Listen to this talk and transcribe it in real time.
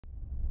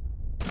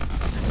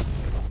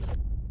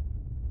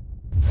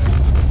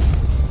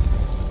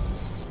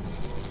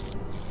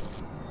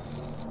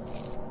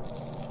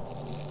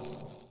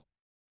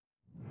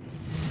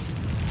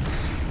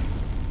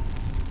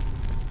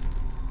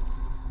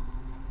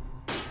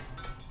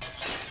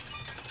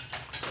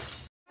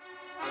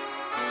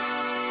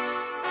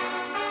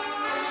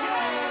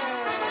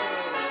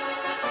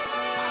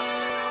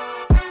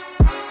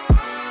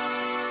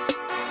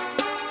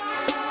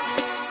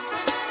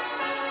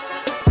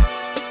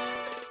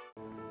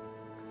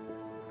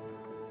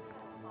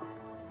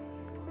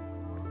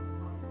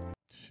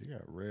She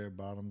got red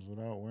bottoms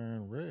without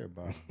wearing red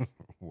bottoms.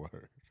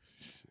 Word.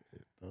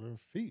 Shit, thought her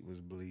feet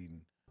was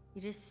bleeding.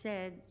 It is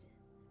said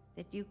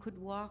that you could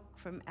walk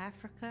from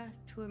Africa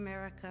to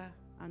America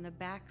on the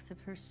backs of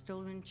her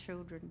stolen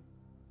children,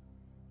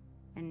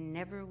 and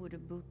never would a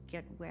boot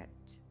get wet.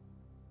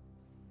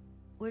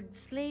 Would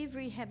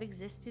slavery have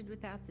existed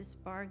without this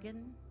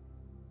bargain?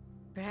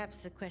 Perhaps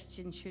the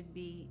question should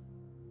be,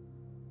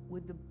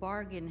 would the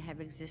bargain have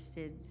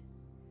existed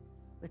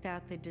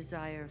without the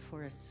desire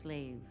for a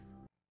slave?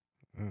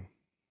 I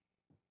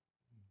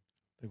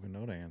think we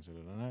know the answer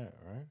to that,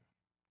 right?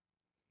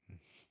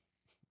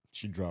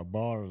 She dropped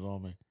bars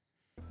on me.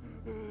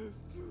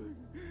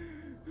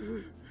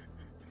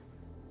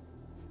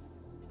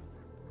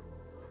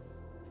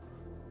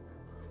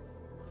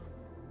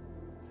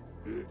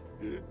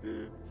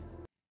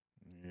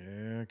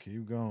 Yeah,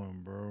 keep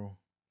going, bro.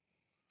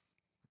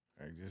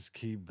 Like, just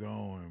keep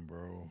going,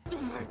 bro.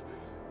 Stupid!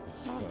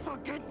 So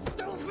fucking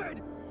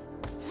stupid!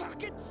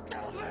 Fucking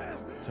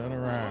stupid! Turn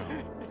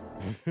around.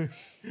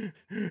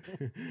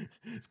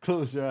 Just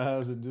close your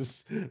eyes and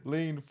just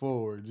lean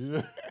forward, you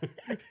know?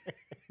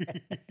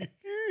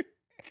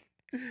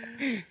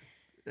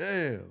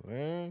 Yeah,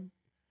 man.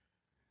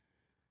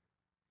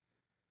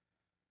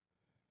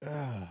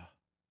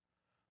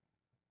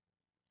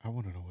 I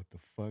want to know what the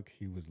fuck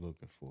he was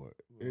looking for.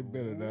 It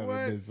better not What?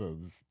 have been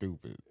something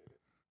stupid.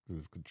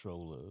 His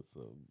controller or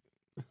something.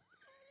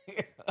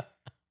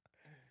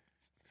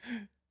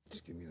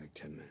 Just give me like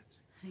 10 minutes.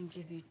 I can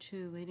give you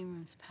 2. Waiting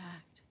room's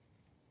packed.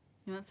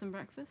 You want some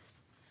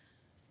breakfast?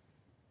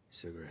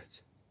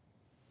 Cigarettes.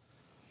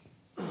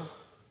 Oh,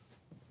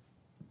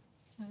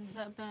 is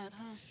that bad,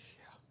 huh?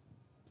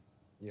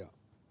 Yeah.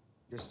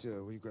 Just,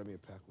 will you grab me a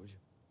pack, would you?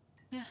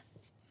 Yeah.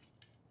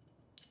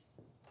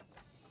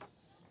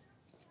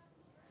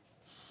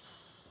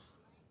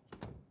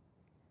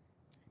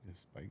 He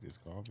just spiked his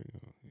coffee.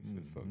 He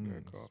should fuck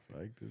that coffee.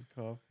 Spiked his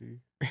coffee.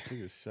 Took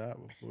a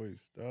shot before he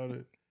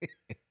started.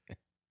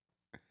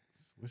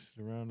 Swished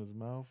it around his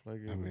mouth like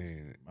it was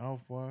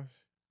mouthwash.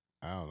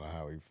 I don't know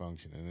how he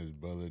functioned. And his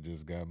brother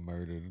just got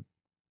murdered.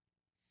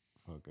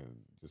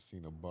 Fucking just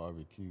seen a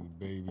barbecued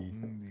baby.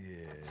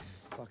 Yeah.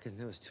 Fucking,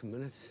 that was 2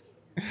 minutes.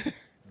 You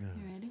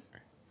ready?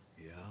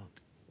 Yeah.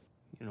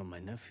 You know my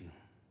nephew.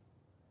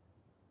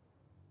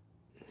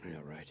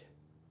 Yeah, right.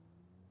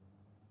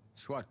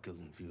 SWAT killed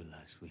him for you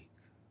last week.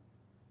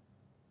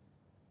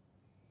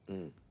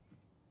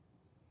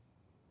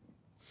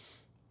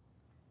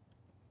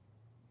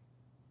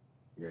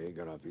 Yeah, he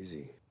got off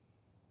easy.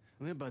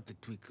 I mean, about the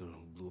tweaker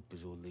who blew up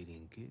his old lady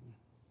and kid.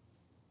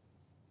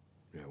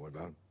 Yeah, what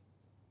about him?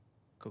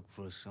 Cook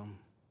for his son.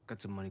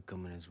 Got some money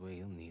coming his way,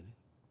 he'll need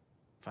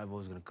it.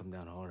 5-0's gonna come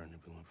down hard on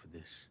everyone for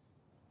this.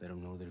 Let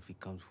him know that if he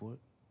comes for it,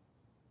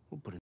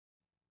 we'll put it.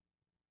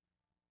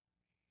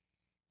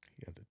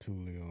 He got the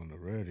Thule on the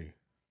ready.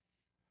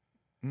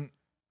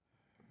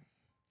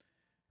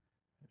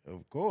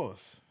 Of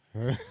course.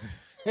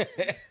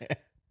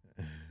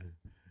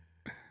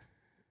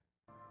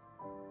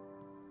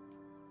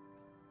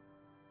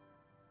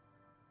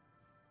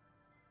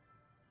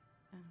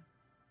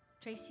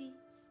 Tracy,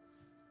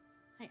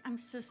 I'm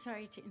so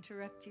sorry to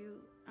interrupt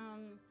you.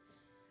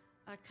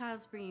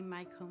 Kyle's bringing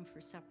Mike home for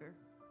supper.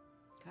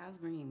 Kyle's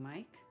bringing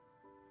Mike?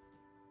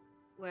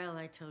 Well,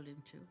 I told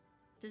him to.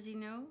 Does he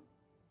know?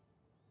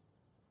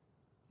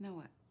 Know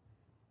what?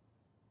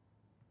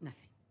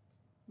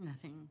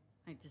 Nothing.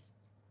 I just...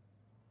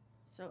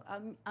 So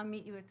I'll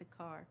meet you at the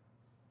car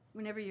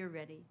whenever you're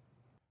ready.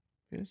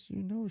 Bitch,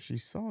 you know she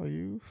saw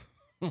you.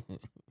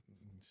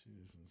 She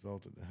just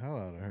insulted the hell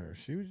out of her.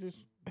 She was just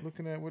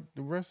looking at what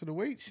the rest of the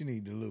weight she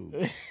need to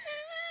lose.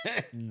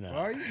 No. Why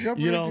are you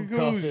jumping You to don't cuff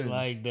conclusions? it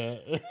like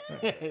that.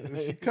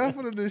 Is she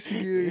cuffing or did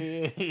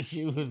she? Yeah,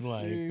 she was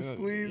like, She ain't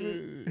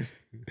squeeze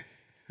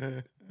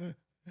it.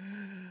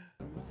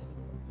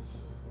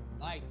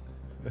 Mike.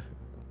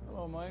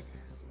 Hello, Mike.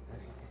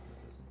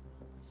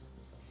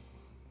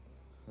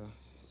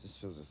 This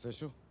feels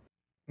official.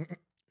 It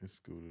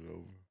scooted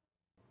over.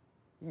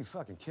 You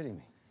fucking kidding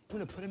me? You're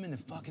gonna put him in the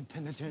fucking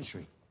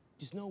penitentiary.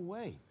 There's no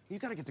way. You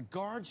gotta get the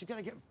guards, you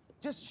gotta get...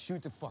 Just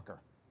shoot the fucker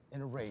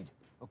in a raid,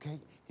 okay?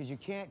 Because you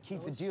can't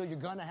keep the deal you're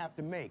gonna have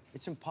to make.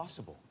 It's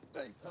impossible.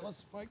 Hey,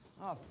 fellas, Mike.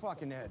 Oh,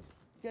 fucking Ed.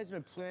 You guys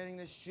been planning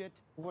this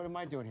shit? What am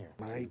I doing here?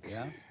 Mike,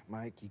 Yeah?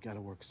 Mike, you gotta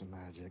work some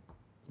magic.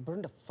 You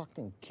burned a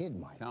fucking kid,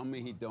 Mike. Tell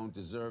me he don't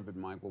deserve it,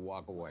 Mike will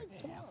walk away.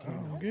 I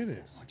don't get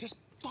it. Just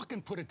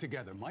fucking put it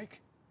together, Mike.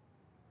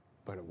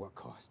 But at what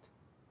cost?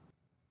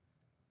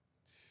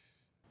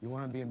 You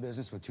wanna be in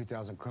business with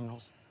 2,000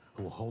 criminals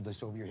who will hold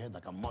this over your head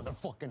like a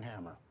motherfucking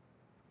hammer?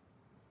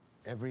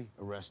 Every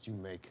arrest you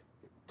make,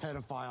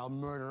 pedophile,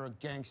 murderer,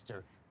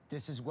 gangster,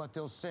 this is what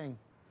they'll sing.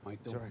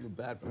 Mike, don't feel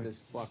bad for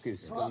this fucking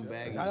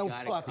scumbag. I don't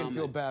fucking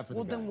feel bad for the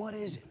Well, guy. then what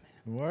is it,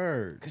 man?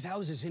 Word. Because how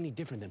is this any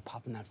different than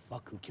popping that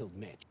fuck who killed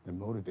Mitch? The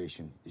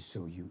motivation is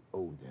so you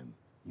owe them.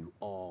 You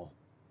all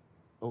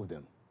owe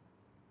them.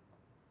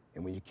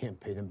 And when you can't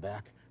pay them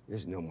back,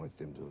 there's no more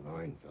thin blue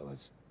line,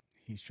 fellas.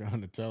 he's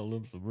trying to tell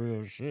them some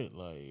real shit.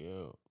 Like,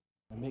 yo,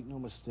 Make no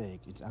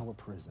mistake, it's our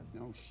prison.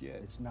 No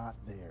shit. It's not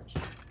theirs.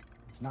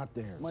 It's not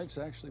theirs. Mike's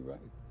actually right.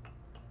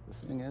 The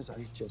thing is,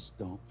 I just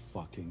don't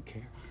fucking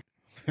care.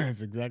 That's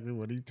exactly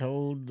what he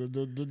told the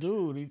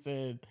dude. He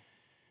said,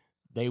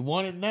 they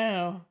want it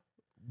now,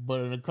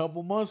 but in a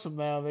couple months from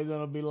now, they're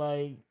going to be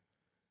like,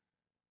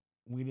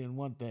 we didn't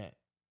want that.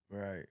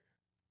 Right.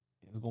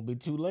 It's going to be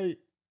too late.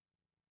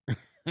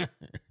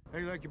 How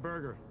you like your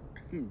burger?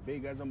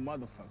 Big as a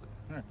motherfucker.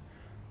 But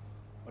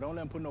don't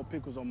let him put no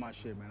pickles on my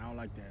shit, man. I don't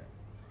like that.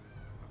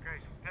 Okay,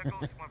 some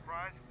pickles, my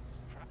fries.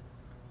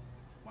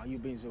 Why you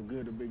being so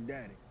good to Big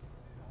Daddy?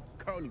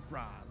 Curly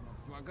fries,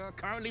 motherfucker.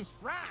 Curly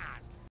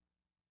fries!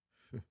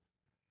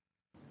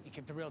 You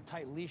kept a real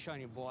tight leash on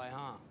your boy,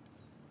 huh?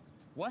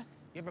 What?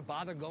 You ever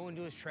bother going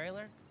to his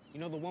trailer? You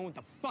know, the one with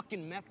the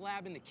fucking meth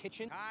lab in the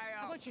kitchen?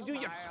 How about you do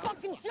your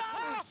fucking job,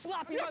 you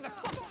sloppy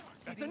motherfucker?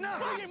 That's enough!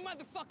 Do your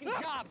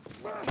motherfucking job!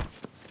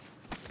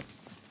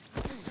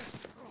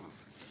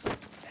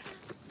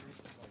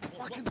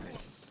 Fucking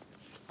bitches.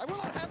 I will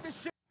not have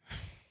this shit.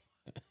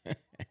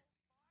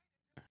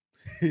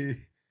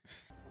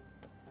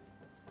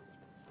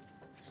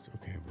 Still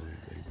can't believe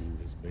they blew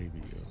this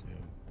baby up, yo.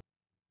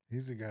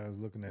 He's the guy that was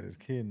looking at his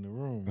kid in the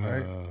room,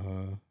 right?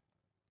 Uh-huh.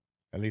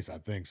 At least I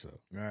think so.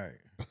 Right.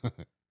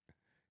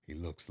 He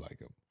looks like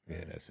him.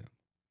 Yeah, that's him.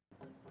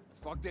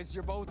 Fuck this,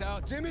 you're both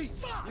out. Jimmy,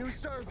 you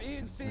serve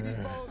Ian, Stevie,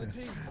 follow the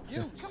team.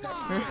 You, Come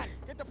on!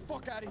 Get the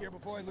fuck out of here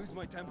before I lose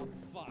my temper.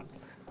 Fuck.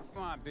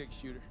 Come on, big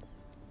shooter.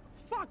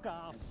 Fuck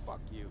off!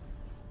 Fuck you.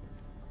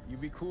 You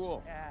be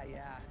cool.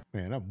 Yeah.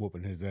 Man, I'm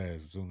whooping his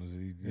ass as soon as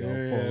he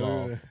Yeah, pull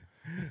off.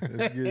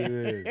 Let's get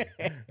it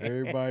in.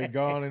 Everybody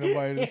gone. Ain't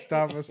nobody to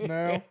stop us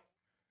now.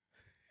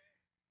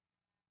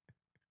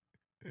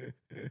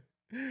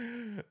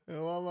 And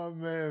why my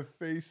man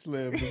face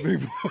slammed the big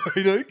boy?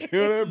 He done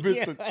kill that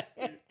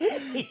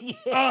bitch.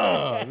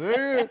 Ah,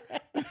 man.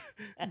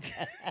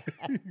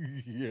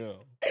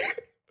 Yo.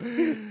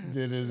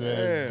 Did his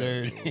ass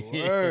dirty.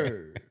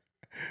 Word.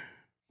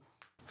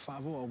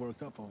 5-0 all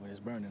worked up over this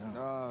burning, huh?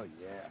 Oh,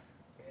 yeah.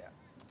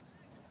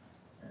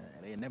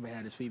 They had never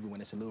had this fever when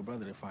it's a little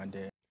brother they find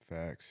dead.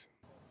 Facts.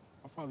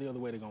 How far the other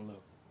way they gonna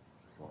look?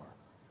 Far.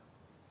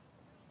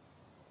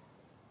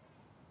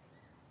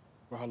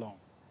 For how long?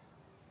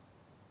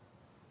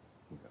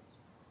 Who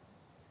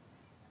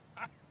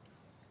knows?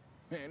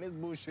 Man, this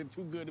bullshit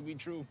too good to be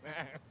true,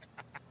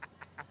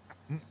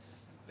 man.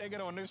 They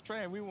get on this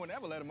train, we won't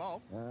ever let them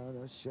off.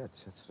 No shit.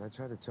 That's what I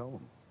try to tell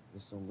them.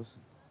 Just don't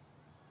listen.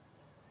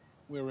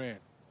 We're in.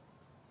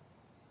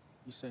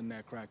 You send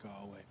that cracker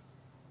our way.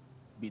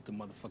 Beat the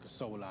motherfucking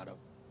soul out of him.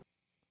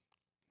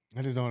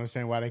 I just don't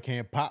understand why they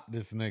can't pop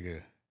this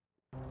nigga.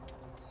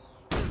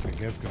 I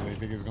guess because they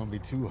think it's going to be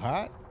too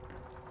hot?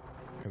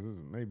 Because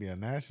it's maybe a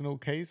national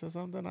case or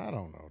something? I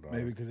don't know, dog.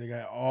 Maybe because they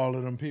got all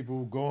of them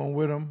people going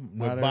with them.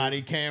 With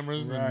body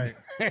cameras. Right.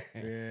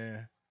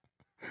 Yeah.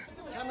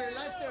 Tell me your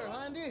life there,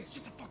 huh, Andy?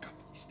 Shut the fuck up.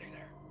 You stay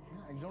there.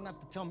 You don't have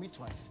to tell me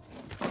twice.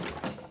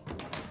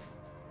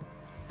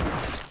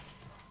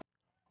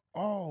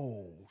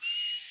 Oh,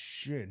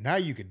 shit. Now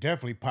you could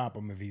definitely pop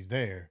him if he's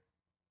there.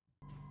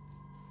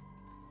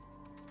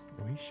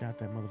 Yo, he shot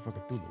that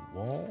motherfucker through the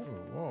wall?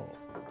 Through the wall.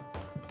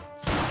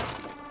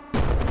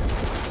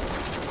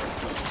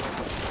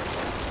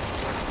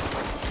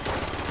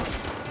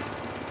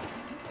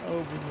 I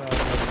hope it's not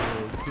like a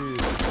little kid.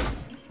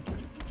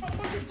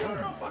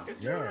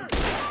 Yeah.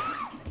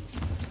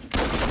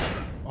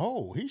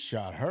 Oh, he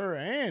shot her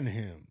and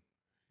him.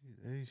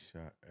 They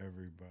shot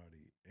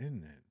everybody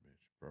in that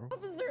bitch, bro.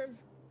 Officer,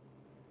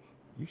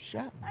 You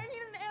shot me. I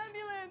need an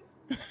ambulance.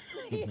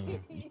 No,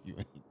 you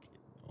ain't getting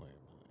no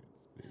ambulance,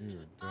 bitch.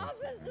 You're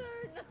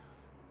Officer, no.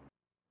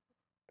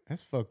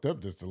 That's fucked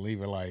up just to leave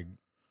her like,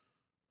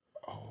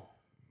 oh,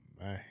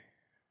 man.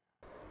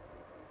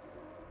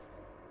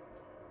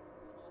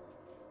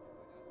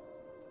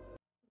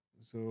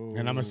 So,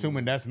 And I'm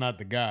assuming that's not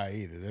the guy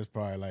either. That's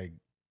probably like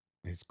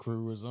his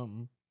crew or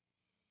something.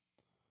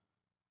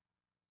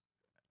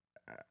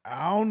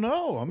 I don't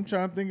know. I'm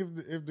trying to think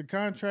if the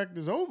contract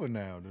is over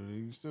now. Do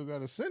you still got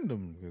to send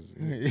them? Because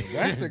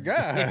that's the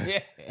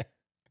guy. Yeah.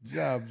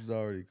 Job's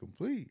already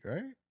complete,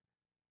 right?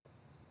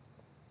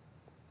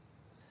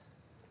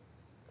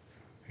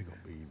 He gonna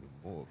be even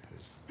more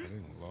pissed. They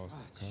done lost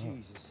the car.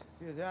 Jesus.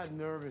 If you're that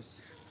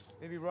nervous,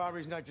 maybe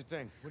robbery's not your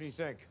thing. What do you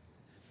think?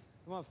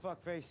 Come on,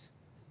 fuckface.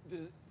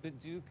 The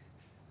Duke,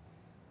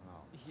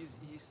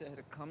 he said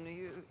to come to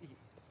you.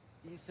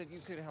 He said you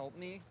could help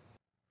me.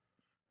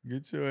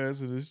 Get your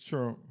ass in this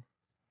trunk.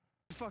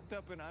 I fucked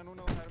up and I don't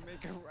know how to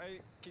make it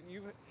right. Can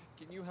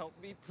you help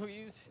me,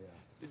 please? Yeah.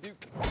 The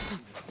Duke.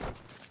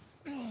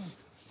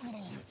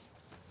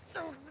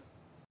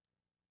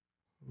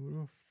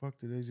 Who the fuck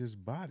did they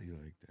just body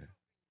like that?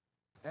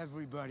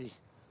 Everybody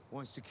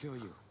wants to kill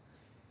you,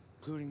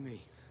 including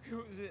me. It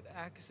was an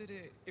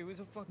accident. It was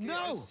a fucking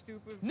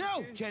stupid. No,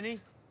 fucking... Kenny.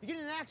 You get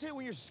in an accident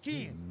when you're He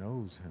skiing.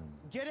 knows him.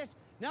 Get it?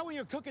 Not when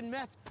you're cooking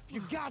meth.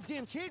 Your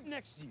goddamn kid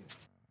next to you.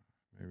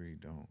 Maybe he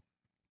don't.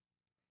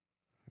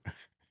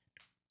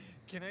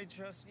 Can I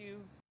trust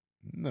you?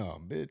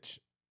 No, bitch.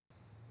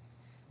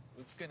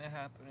 What's gonna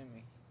happen to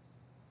me?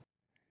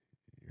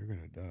 You're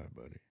gonna die,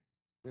 buddy.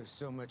 There's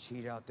so much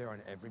heat out there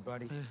on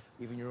everybody,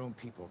 even your own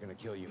people are gonna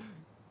kill you.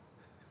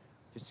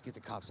 Just to get the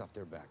cops off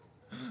their back.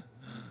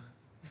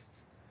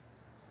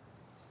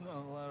 It's not a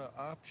lot of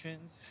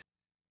options.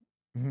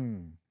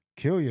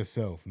 Kill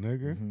yourself,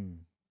 nigga.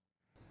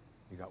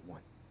 You got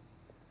one.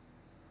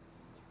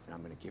 And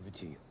I'm gonna give it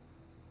to you.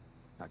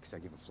 Not because I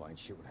give a flying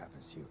shit what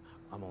happens to you.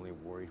 I'm only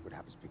worried what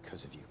happens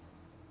because of you.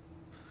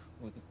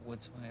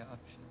 What's my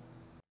option?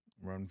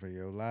 Run for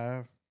your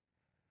life.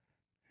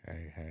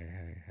 Hey.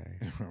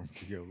 Run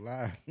for your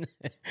life.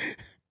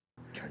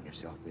 Turn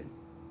yourself in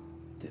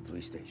to the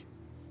police station.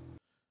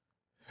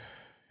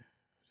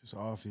 Just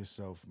off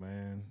yourself,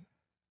 man.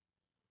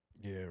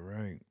 Yeah,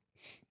 right.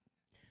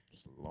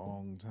 It's a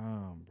long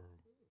time, bro.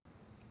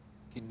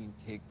 Can you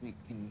take me?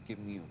 Can you give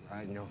me a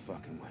ride? No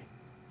fucking way.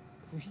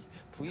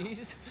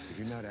 Please? If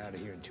you're not out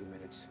of here in 2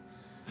 minutes,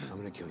 I'm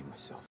gonna kill you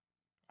myself.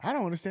 I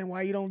don't understand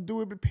why you don't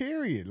do it, but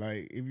period.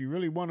 Like, if you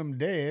really want them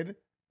dead,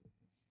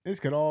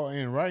 this could all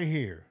end right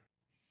here.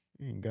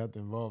 You ain't got to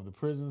involve the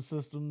prison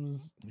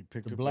systems. You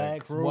picked the up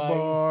blacks, that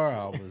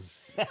crowbar.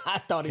 whites. I was. I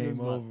thought he was came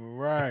about, over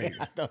right.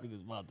 I thought he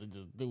was about to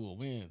just do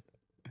them in.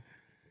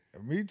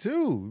 Me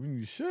too. I mean,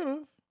 you should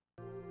have.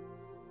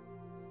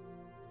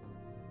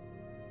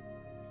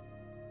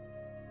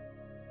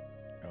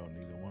 Oh,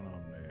 neither one of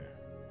them there.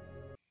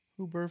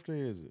 Whose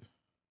birthday is it?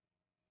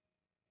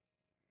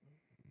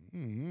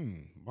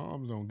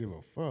 Moms don't give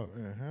a fuck.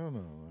 Yeah, hell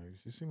no. Like,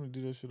 she seemed to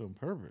do that shit on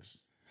purpose.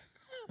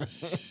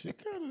 She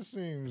kind of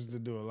seems to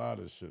do a lot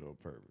of shit on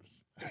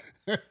purpose.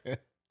 It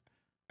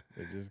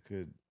just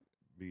could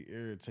be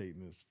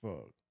irritating as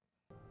fuck.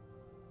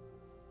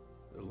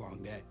 A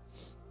long day.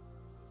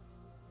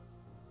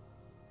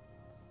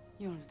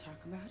 You want to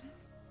talk about it?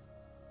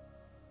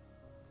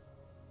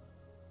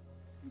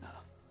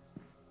 No.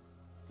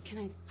 Can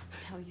I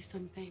tell you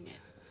something?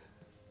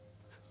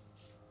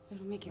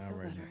 It'll make you feel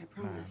better, I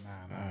promise.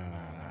 Nah,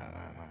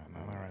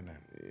 not right now.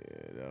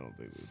 Yeah, I don't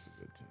think this is a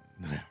good time.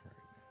 Not right now.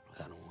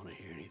 I don't want to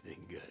hear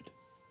anything good.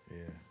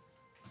 Yeah.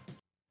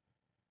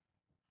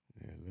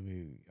 Yeah,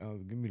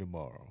 give me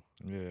tomorrow.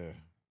 Yeah.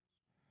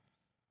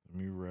 Let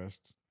me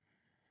rest.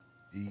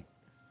 Eat.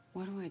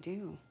 What do I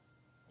do?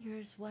 You're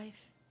his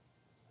wife.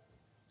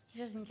 He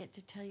doesn't get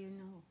to tell you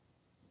no.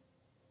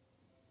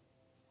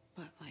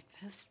 But like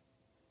this?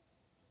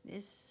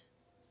 This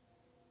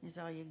is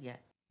all you get.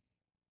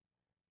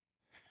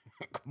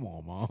 Come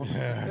on, Mom.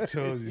 I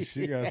told you,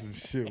 she got some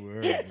shit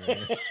with her,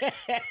 man.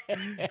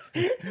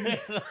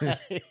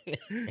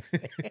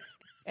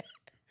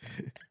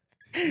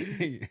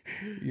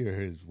 You're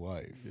his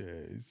wife.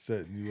 Yeah, he's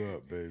setting you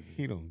up, baby.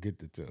 He don't get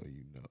to tell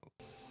you no.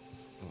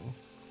 Oh,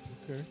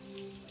 okay.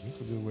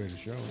 That's a good way to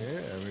show him. Yeah,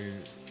 I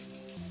mean...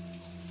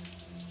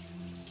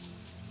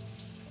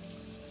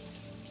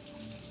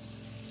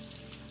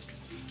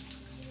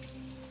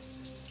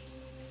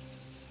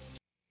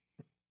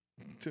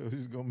 Told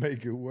he's gonna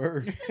make it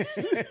worse.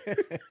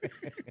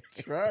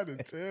 Try to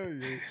tell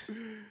you.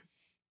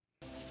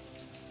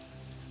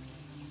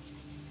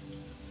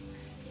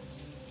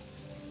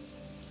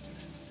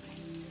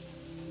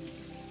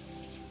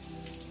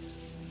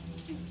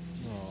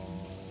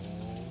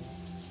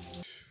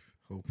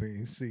 Hope he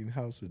ain't seen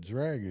House of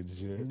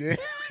Dragons yet.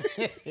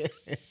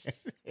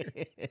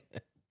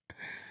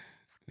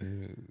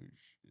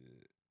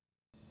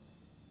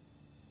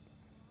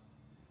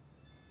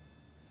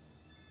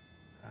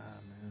 Oh,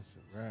 Man, it's a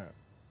wrap.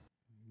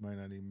 You might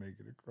not even make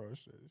it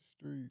across that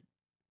street.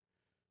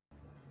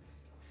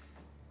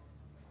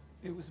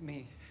 It was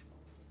me.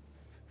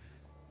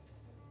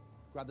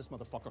 Grab this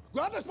motherfucker.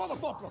 Grab this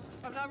motherfucker!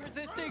 I'm not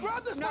resisting.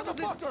 Grab this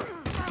motherfucker!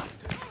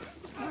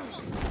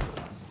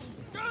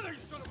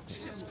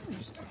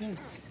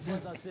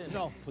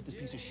 No, put this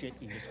piece of shit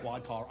in your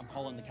squad car. I'm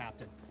calling the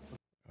captain.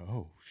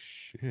 Oh,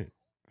 shit.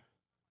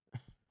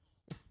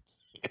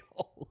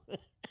 Hey,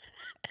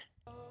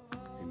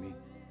 me.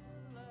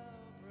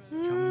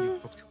 Tell me you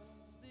booked.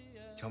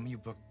 Tell me you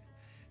booked.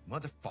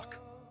 Motherfucker.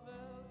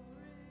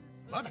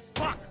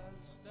 Motherfucker!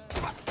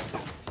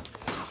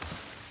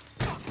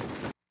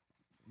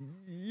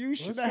 You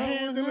should have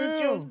handled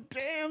it your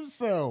damn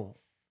self.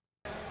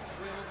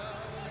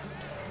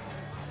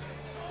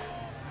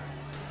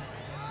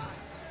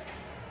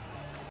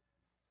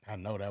 I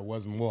know that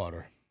wasn't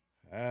water.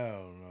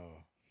 Hell no.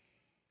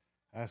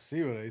 I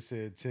see what they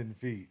said, 10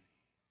 feet.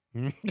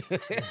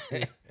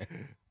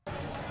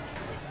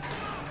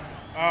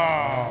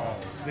 Oh,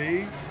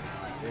 see?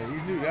 Yeah,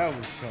 you knew that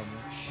was coming.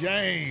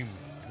 Shame.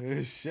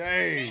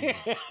 Shame.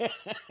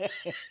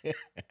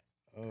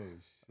 Oh,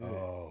 shit.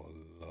 Oh,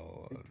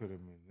 Lord. He put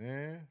him in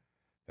there.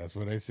 That's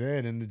what they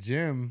said in the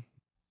gym.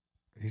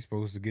 He's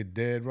supposed to get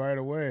dead right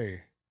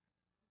away.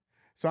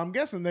 So I'm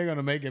guessing they're going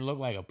to make it look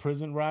like a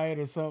prison riot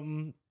or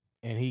something,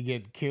 and he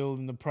get killed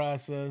in the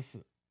process,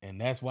 and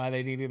that's why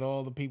they needed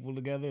all the people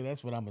together.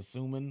 That's what I'm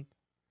assuming.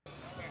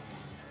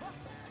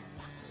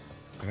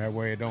 And that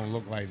way it don't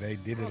look like they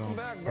did it on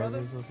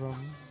purpose or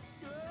something.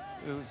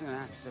 It was an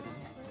accident.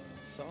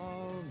 It's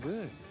all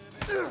good.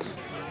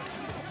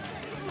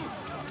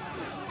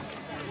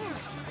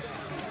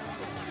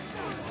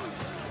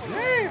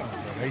 Damn.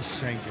 They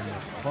shanking the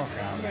fuck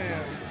out of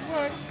Man, him.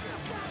 what?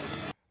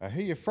 I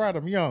hear you fried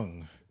them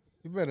young.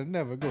 You better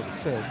never go to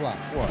cell block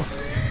one.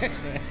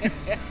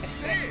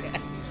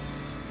 Shit.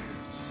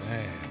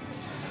 Damn.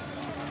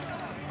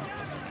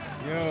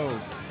 Yo,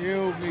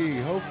 kill me.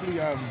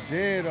 Hopefully I'm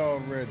dead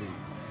already.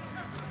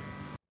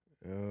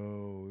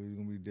 Yo, he's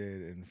gonna be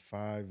dead in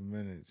 5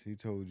 minutes. He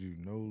told you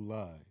no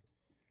lie.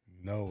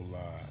 No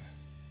lie.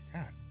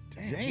 God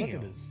damn. Damn. Look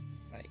at his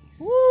face.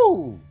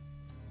 Woo!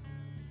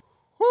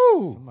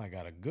 Woo! Somebody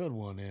got a good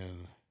one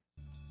in.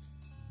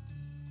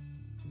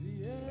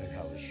 Like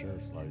how his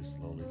shirt's like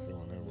slowly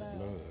filling in with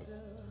blood.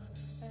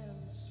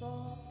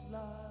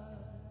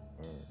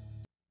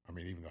 I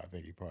mean, even though I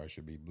think he probably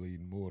should be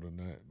bleeding more than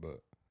that,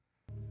 but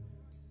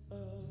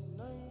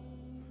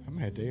I'm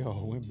mad they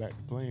all went back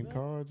to playing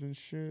cards and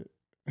shit.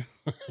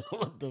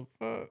 What the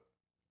fuck?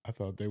 I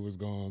thought they was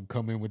gonna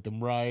come in with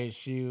them riot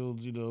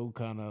shields, you know,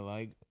 kind of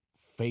like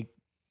fake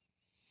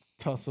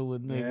tussle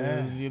with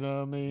niggas, you know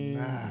what I mean?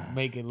 Nah.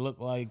 Make it look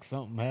like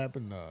something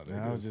happened. Nah, they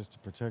Now just to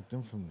protect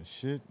them from the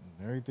shit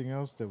and everything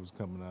else that was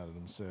coming out of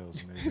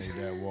themselves when they made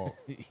that walk.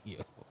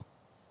 Yo.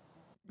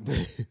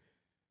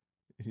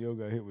 Yo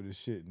got hit with his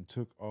shit and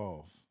took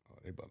off. Oh,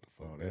 they about to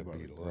fuck they that about to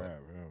beetle grab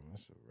up. him.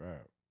 That's a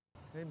wrap.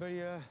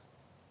 Anybody,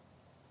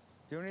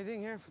 do anything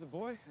here for the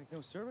boy? Like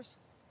no service?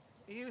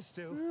 He used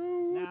to.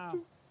 Now,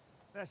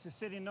 that's the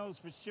city knows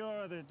for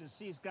sure the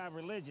deceased got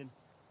religion.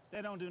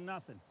 They don't do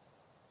nothing.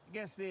 I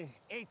guess the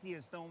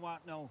atheists don't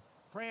want no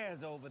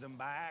prayers over them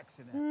by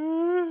accident.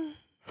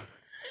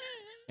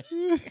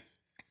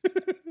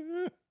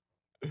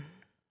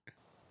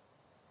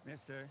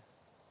 Mister,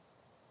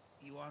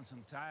 you want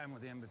some time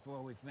with him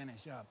before we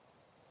finish up?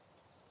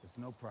 It's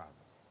no problem.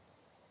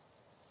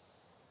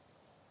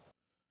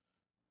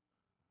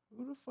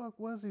 Who the fuck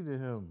was he to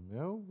him,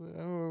 yo?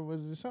 Or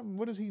was it something?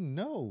 What does he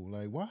know?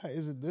 Like, why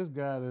is it this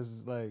guy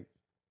that's like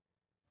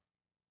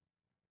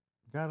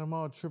got him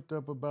all tripped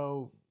up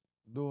about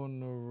doing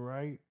the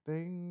right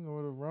thing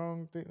or the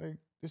wrong thing? Like,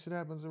 this shit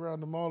happens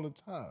around him all the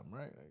time,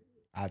 right? Like,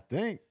 I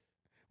think.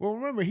 Well,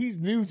 remember, he's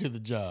new to the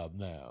job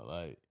now,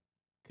 like,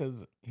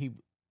 because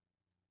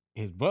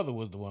his brother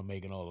was the one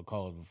making all the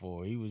calls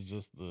before. He was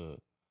just the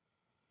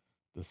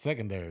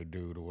secondary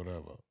dude or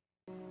whatever.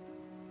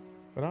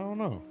 But I don't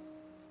know.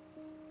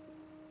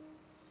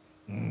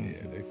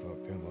 Yeah, they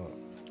fucked him up.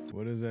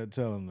 what is that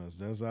telling us?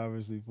 That's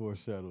obviously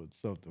foreshadowed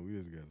something. We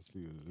just gotta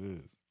see what it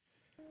is.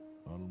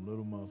 All them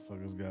little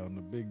motherfuckers got on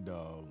the big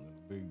dog, and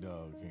the big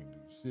dog can't do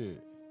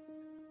shit.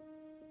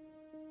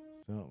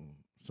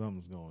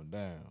 Something's going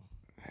down.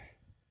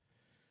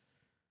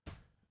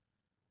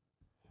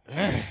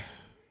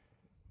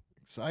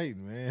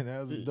 Exciting, man.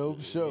 That was a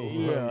dope show.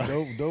 Yeah.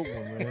 Dope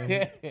one,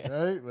 man.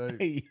 Right?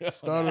 Like,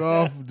 started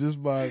off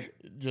just by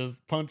just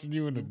punching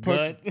you in the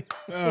gut.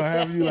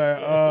 Having you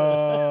like,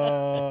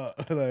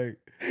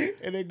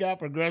 and it got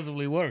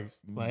progressively worse.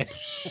 Like,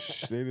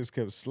 they just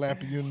kept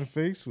slapping you in the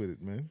face with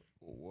it, man.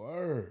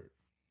 Word.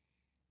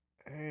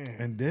 Man,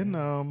 and then,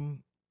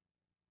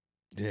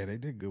 yeah, they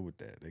did good with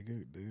that. They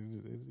did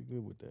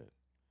good with that.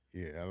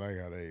 Yeah, I like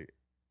how they,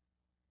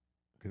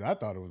 because I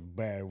thought it was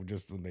bad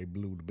just when they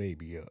blew the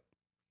baby up.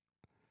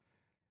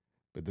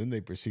 But then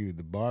they proceeded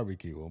to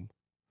barbecue him.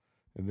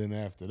 And then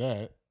after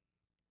that,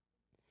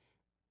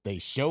 they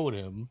showed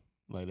him,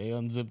 like they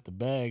unzipped the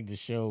bag to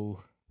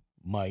show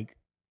Mike.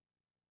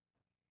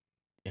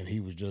 And he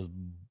was just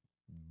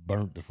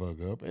burnt the fuck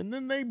up. And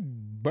then they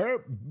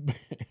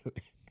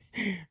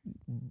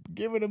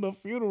giving him a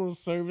funeral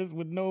service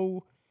with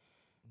no,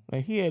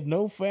 like he had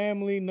no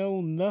family,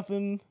 no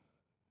nothing.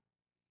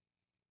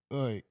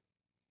 Like,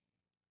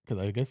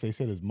 because I guess they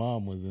said his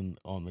mom was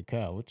on the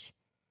couch.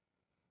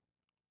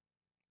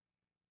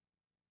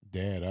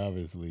 Dad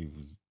obviously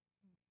was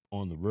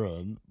on the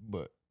run,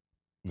 but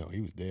no, he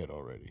was dead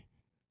already.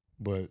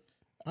 But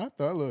I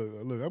thought,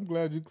 look, I'm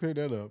glad you cleared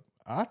that up.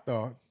 I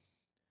thought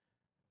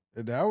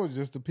that was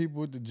just the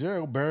people at the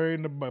jail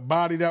burying the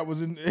body that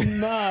was in.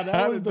 Nah, that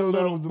I was didn't the know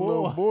little that was the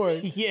little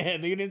boy. Yeah,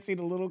 you didn't see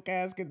the little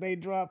casket they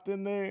dropped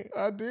in there?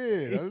 I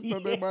did. I just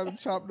thought they might have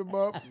chopped him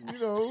up, you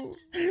know,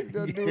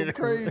 that dude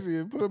crazy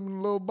and put him in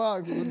a little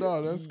box. But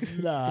no, that's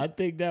Nah, I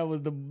think that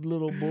was the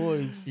little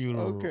boy's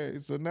funeral. Okay,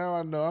 so now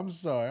I know. I'm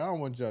sorry. I don't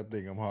want y'all to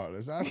think I'm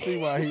heartless. I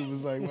see why he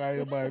was like, why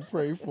nobody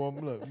pray for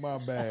him. Look, my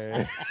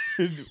bad.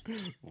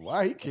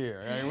 Why he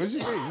care? Hey, what you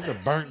mean? He's a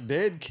burnt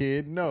dead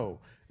kid. No,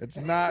 it's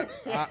not.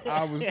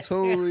 I was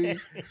totally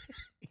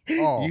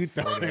off. You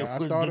thought it I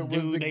was thought the it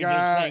was dude the they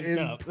guy just in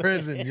hanged up.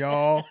 prison,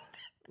 y'all.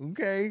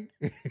 Okay.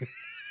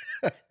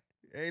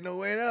 Ain't no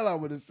way in hell I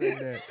would have said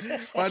that.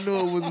 If I knew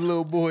it was a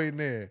little boy in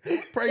there.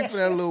 Pray for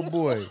that little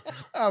boy.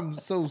 I'm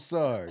so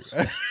sorry.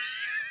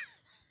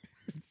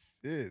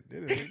 Shit.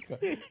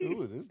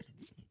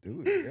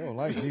 Dude, they don't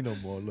like me no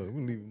more. Look,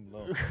 we leave him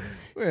alone.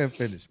 Go ahead and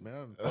finish,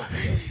 man.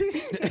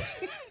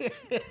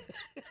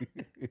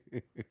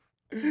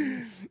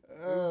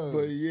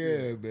 But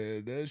yeah, Yeah,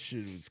 man, that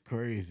shit was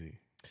crazy.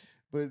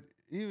 But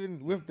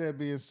even with that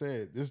being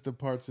said, just the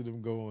parts of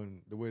them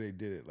going the way they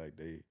did it, like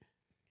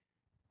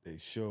they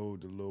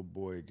showed the little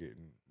boy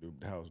getting the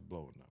house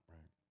blowing up,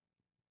 right?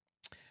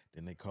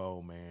 Then they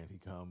call, man, he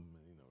come,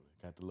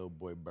 got the little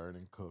boy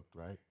burning, cooked,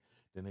 right?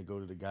 Then they go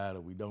to the guy that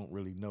we don't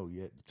really know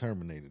yet, the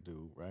Terminator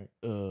dude, right?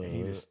 And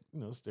he just,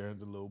 staring at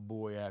the little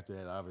boy after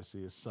that,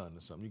 obviously his son or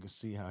something. You can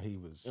see how he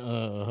was,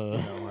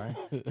 right?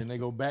 Then they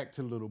go back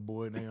to the little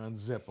boy and they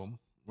unzip him,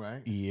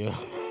 right? Yeah.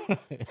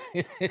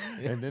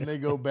 And then they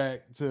go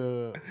back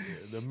to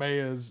the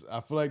mayor's, I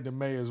feel like the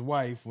mayor's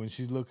wife when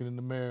she's looking in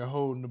the mirror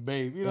holding the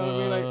baby. You know what I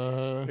mean?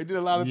 Like they did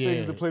a lot of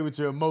things to play with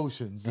your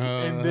emotions.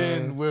 And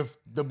then with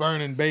the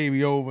burning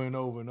baby over and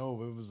over and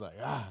over, it was like,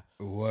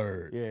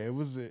 word. Yeah, it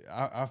was.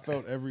 I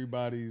felt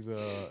everybody's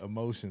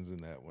emotions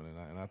in that one,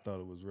 and I thought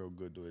it was real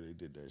good the way they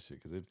did that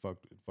shit because it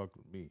fucked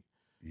with me.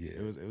 Yeah,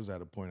 it was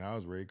at a point I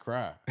was ready to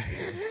cry.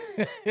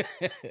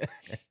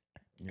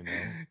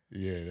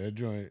 Yeah, that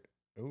joint.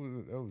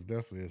 That was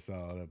definitely a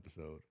solid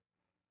episode.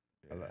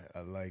 Yeah.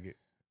 I like it.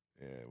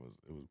 Yeah, it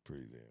was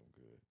pretty damn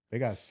good. They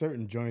got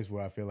certain joints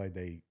where I feel like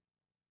they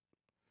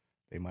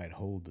might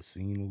hold the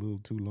scene a little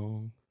too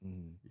long.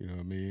 You know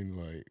what I mean?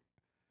 Like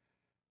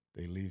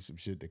they leave some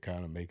shit that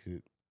kind of makes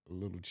it a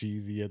little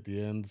cheesy at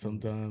the end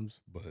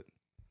sometimes, but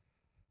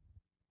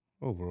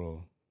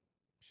overall,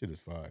 shit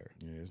is fire.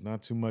 Yeah, it's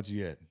not too much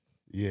yet.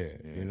 Yeah,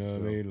 you know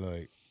what I mean?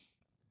 Like,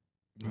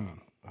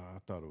 I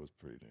thought it was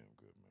pretty damn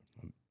good,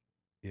 man.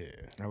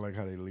 Yeah. I like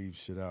how they leave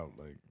shit out.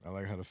 Like, I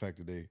like how the fact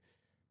that they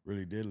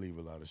really did leave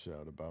a lot of shit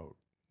out about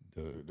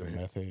the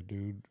meth head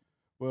dude.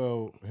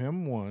 Well,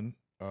 him one,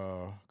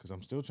 because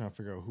I'm still trying to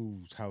figure out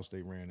whose house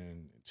they ran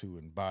into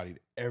and bodied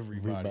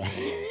everybody.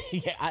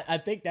 Yeah, I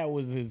think that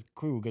was his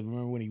crew. Because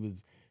remember when he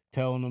was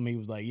telling them, he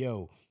was like,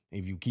 "Yo,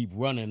 if you keep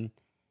running,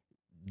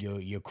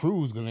 your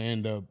crew's gonna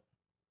end up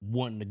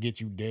wanting to get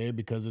you dead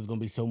because there's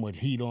gonna be so much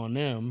heat on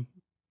them."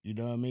 You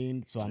know what I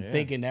mean? So I'm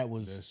thinking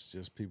that's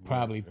just people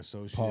probably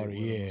associated part of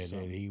with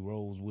that he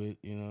rolls with.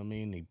 You know what I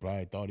mean? He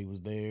probably thought he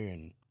was there,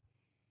 and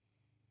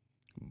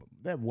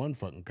that one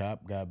fucking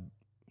cop got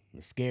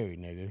a scary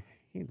nigga.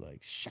 He's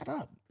like, "Shut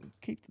up,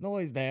 keep the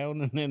noise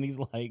down," and then he's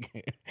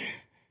like,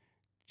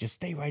 "Just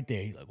stay right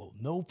there." He's like, "Well,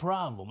 no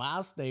problem.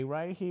 I'll stay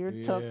right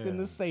here, tucked in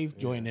the safe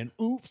joint." And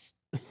oops,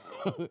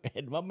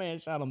 and my man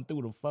shot him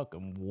through the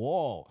fucking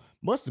wall.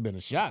 Must have been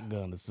a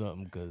shotgun or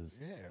something, cause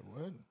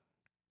what?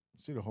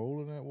 See the hole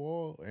in that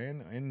wall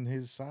and in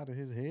his side of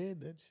his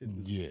head? That shit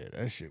was... Yeah,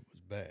 that shit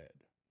was bad.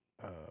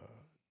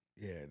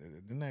 Yeah,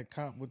 then that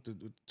cop with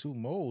the two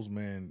moles,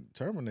 man,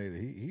 Terminator,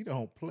 he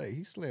don't play.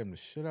 He slammed the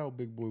shit out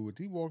Big Boy with.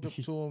 He walked up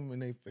to him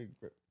and they fake...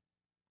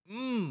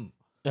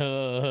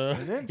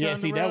 Yeah,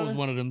 see, that was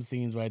one of them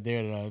scenes right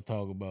there that I was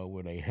talking about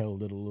where they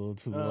held it a little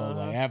too long.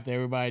 Like after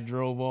everybody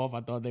drove off, I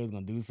thought they was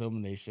gonna do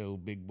something. They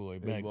showed Big Boy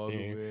back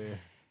there.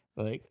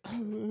 Like,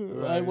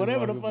 like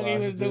whatever the fuck he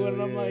was doing.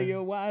 And I'm like,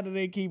 yo, why do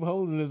they keep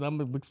holding this? I'm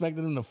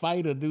expecting him to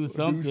fight or do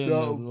something.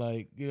 And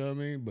like, you know what I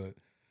mean? But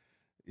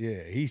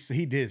yeah, he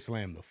did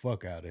slam the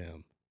fuck out of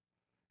him.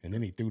 And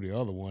then he threw the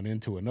other one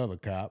into another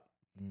cop.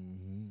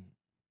 And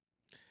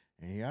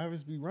he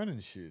obviously be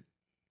running shit.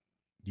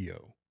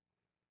 Yo,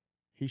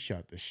 he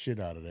shot the shit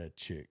out of that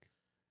chick.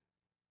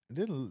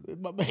 Then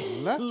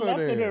left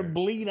her there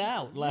bleed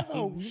out. Like,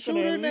 shoot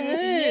her in the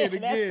head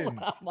again. That's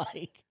what I'm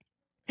like.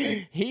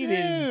 He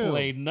didn't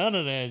play none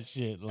of that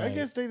shit. Like, I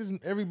guess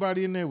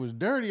everybody in there was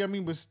dirty. I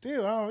mean, but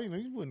still,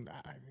 you wouldn't.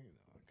 I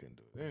couldn't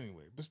do it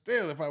anyway. But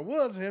still, if I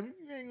was him,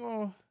 you ain't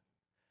gonna.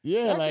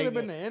 Yeah, I could have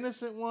been the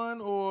innocent one,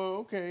 or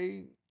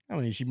okay. I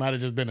mean, she might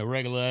have just been a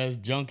regular ass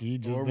junkie,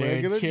 just or there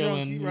regular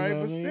chilling, junkie, right?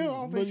 But still, I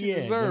don't think she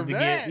deserved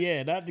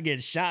that. Not to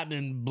get shot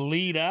and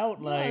bleed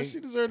out. Like she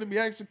deserved to be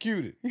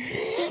executed.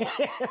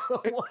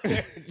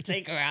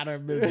 Take her out of her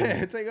misery.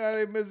 Yeah, take her out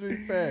of her misery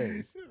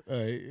fast.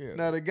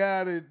 Now the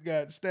guy that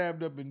got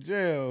stabbed up in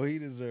jail, he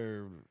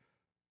deserved.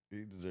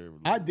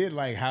 I did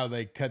like how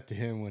they cut to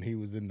him when he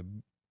was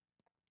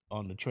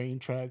on the train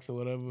tracks or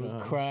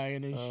whatever,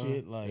 crying and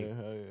shit. Like,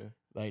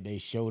 like they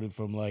showed it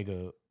from like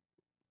a.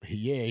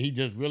 Yeah, he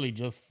just really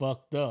just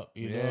fucked up.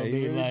 You know what I mean? He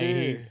really like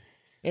did.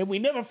 And we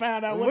never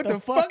found out what the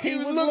fuck he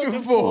was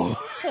looking for.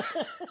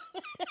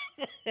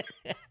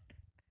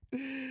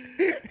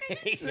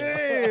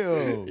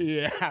 Damn.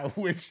 Yeah, I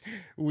wish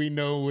we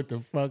know what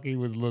the fuck he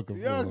was looking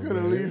for. Y'all could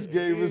at least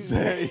gave us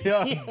that.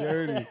 Y'all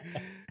dirty.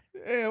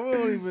 Yeah, we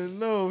don't even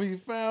know if he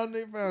found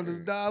his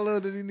dollar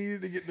that he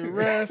needed to get the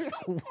rest.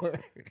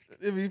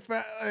 If he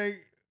found,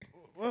 like,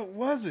 what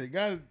was it?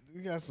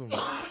 He had some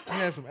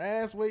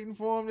ass waiting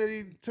for him that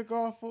he took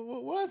off for.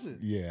 What was it?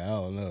 Yeah, I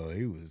don't know.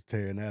 He was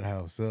tearing that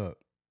house up.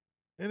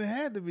 And it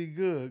had to be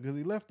good because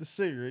he left the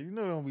cigarette. You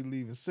know they don't be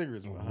leaving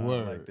cigarettes behind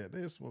like that.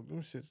 They smoke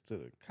them shits to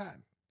the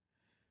cotton.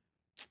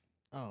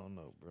 I don't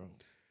know, bro.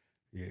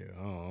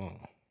 Yeah,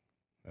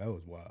 that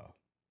was wild.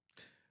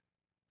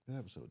 Good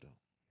episode,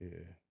 though.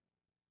 Yeah.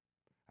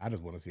 I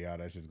just want to see how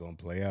that shit's going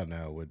to play out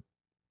now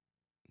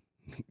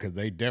because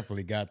they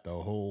definitely got the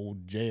whole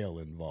jail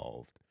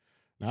involved.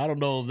 Now, I don't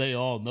know if they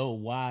all know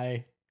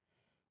why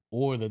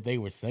or that they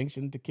were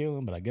sanctioned to kill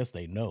him, but I guess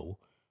they know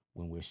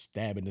when we're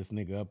stabbing this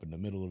nigga up in the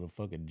middle of the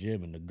fucking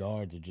gym and the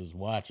guards are just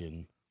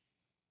watching.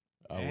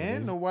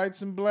 And the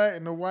whites and black,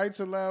 and the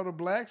whites allow the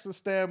blacks to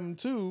stab him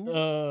too.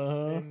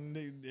 And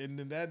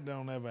then that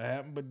don't ever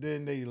happen. But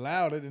then they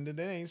allowed it, and then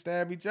they ain't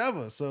stab each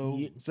other. So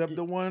except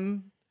the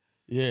one.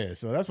 Yeah,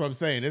 so that's what I'm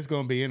saying. It's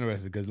gonna be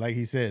interesting because, like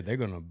he said, they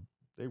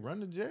run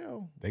to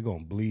jail. They're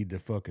gonna bleed the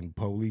fucking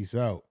police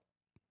out.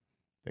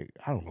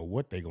 I don't know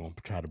what they're gonna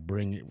try to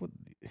bring it.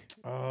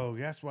 Oh,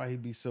 that's why he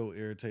be so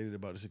irritated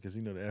about this shit, because he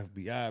know the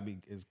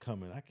FBI is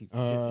coming. I keep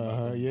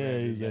forgetting. Yeah,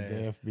 he got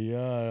the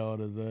FBI on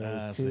his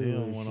ass too. So he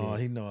don't want all.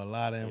 He know a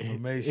lot of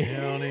information. He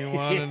don't even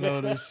want to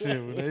know this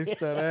shit. When they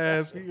start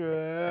asking, he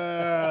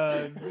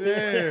go,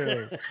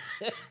 damn.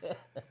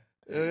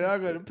 Y'all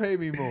gonna pay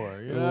me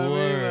more. You know what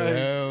I mean? Like,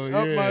 hell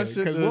up yeah. my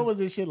shit. Because what was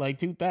this shit, like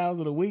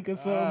 2,000 a week or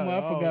something? I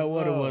forgot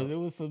what it was. know. It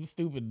was some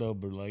stupid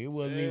number. Like, it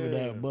wasn't even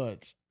that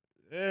much.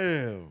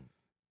 Damn.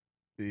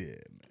 Yeah, man.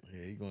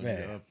 Yeah, he gonna need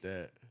to up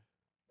that.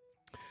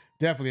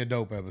 Definitely a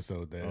dope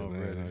episode there,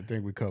 man. Already. I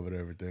think we covered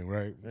everything,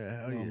 right?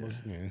 Yeah, hell yeah.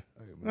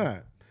 Yeah. All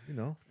right. You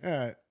know. All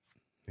right.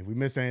 If we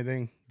missed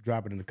anything,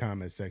 drop it in the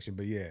comment section.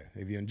 But yeah,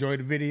 if you enjoyed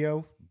the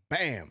video,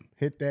 bam,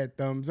 hit that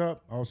thumbs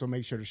up. Also,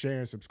 make sure to share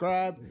and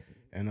subscribe.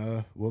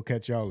 And we'll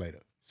catch y'all later.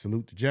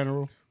 Salute the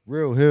General.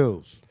 Real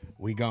Hills.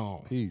 We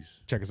gone.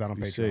 Peace. Check us out on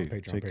Be Patreon. safe.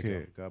 Patreon. Take Patreon.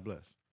 care. God bless.